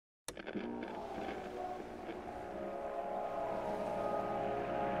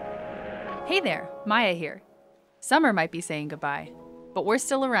Hey there, Maya here. Summer might be saying goodbye, but we're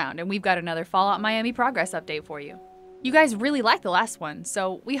still around and we've got another Fallout Miami progress update for you. You guys really liked the last one,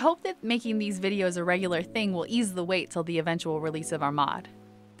 so we hope that making these videos a regular thing will ease the wait till the eventual release of our mod.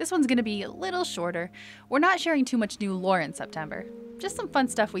 This one's gonna be a little shorter. We're not sharing too much new lore in September, just some fun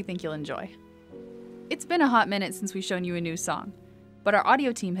stuff we think you'll enjoy. It's been a hot minute since we've shown you a new song, but our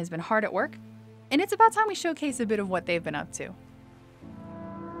audio team has been hard at work, and it's about time we showcase a bit of what they've been up to.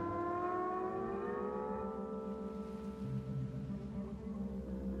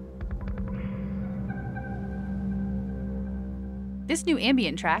 This new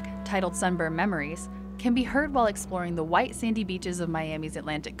ambient track, titled Sunburn Memories, can be heard while exploring the white sandy beaches of Miami's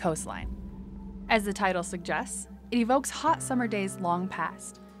Atlantic coastline. As the title suggests, it evokes hot summer days long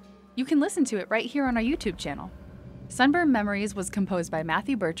past. You can listen to it right here on our YouTube channel. Sunburn Memories was composed by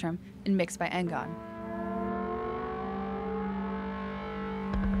Mathew Bertram and mixed by Engon.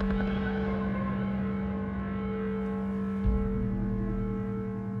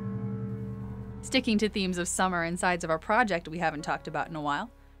 Sticking to themes of summer and sides of our project we haven't talked about in a while,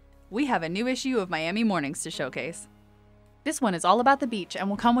 we have a new issue of Miami Mornings to showcase. This one is all about the beach and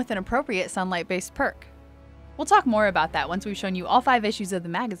will come with an appropriate sunlight-based perk. We'll talk more about that once we've shown you all 5 issues of the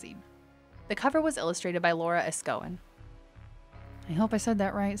magazine. The cover was illustrated by Escoin. I hope I said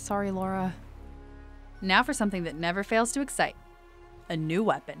that right, sorry Laura. Now for something that never fails to excite. A new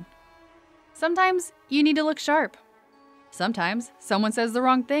weapon. Sometimes you need to look sharp. Sometimes someone says the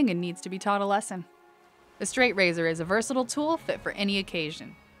wrong thing and needs to be taught a lesson. The straight razor is a versatile tool fit for any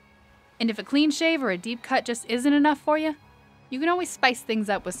occasion. And if a clean shave or a deep cut just isn't enough for you, you can always spice things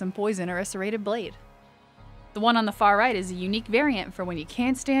up with some poison or a serrated blade. The one on the far right is a unique variant for when you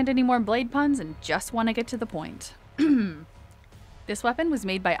can't stand any more blade puns and just want to get to the point. This weapon was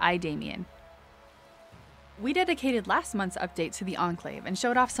made by iDamian. We dedicated last month's update to the Enclave and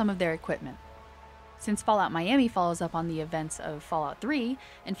showed off some of their equipment. Since Fallout Miami follows up on the events of Fallout 3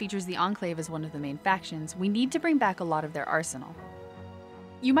 and features the Enclave as one of the main factions, we need to bring back a lot of their arsenal.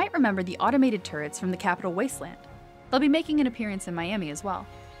 You might remember the automated turrets from the Capital Wasteland. They'll be making an appearance in Miami as well.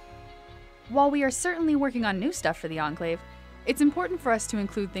 While we are certainly working on new stuff for the Enclave, it's important for us to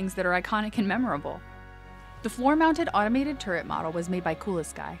include things that are iconic and memorable. The floor-mounted automated turret model was made by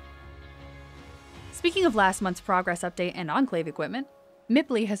CoolestGuy. Speaking of last month's progress update and Enclave equipment,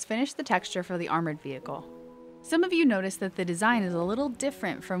 Mipply has finished the texture for the armored vehicle. Some of you noticed that the design is a little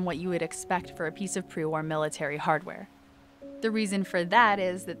different from what you would expect for a piece of pre-war military hardware. The reason for that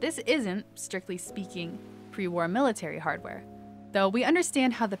is that this isn't, strictly speaking, pre-war military hardware, though we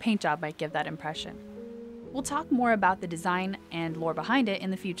understand how the paint job might give that impression. We'll talk more about the design and lore behind it in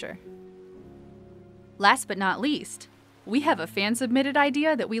the future. Last but not least, we have a fan-submitted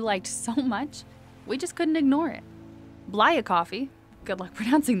idea that we liked so much, we just couldn't ignore it. Blya Coffee, good luck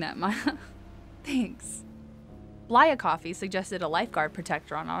pronouncing that, Maya. Thanks. Blya Coffee suggested a Lifeguard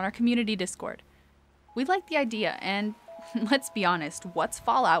Protectron on our community Discord. We liked the idea, and let's be honest, what's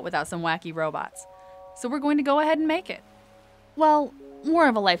Fallout without some wacky robots? So we're going to go ahead and make it. Well, more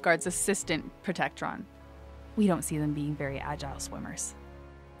of a Lifeguard's assistant Protectron. We don't see them being very agile swimmers.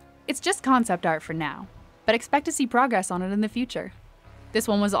 It's just concept art for now, but expect to see progress on it in the future. This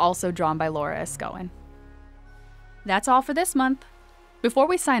one was also drawn by Escoin. That's all for this month. Before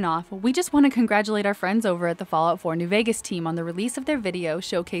we sign off, we just want to congratulate our friends over at the Fallout 4 New Vegas team on the release of their video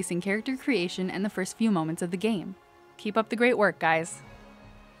showcasing character creation and the first few moments of the game. Keep up the great work, guys.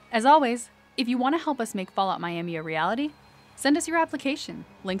 As always, if you want to help us make Fallout Miami a reality, send us your application,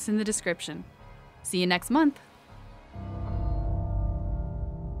 links in the description. See you next month.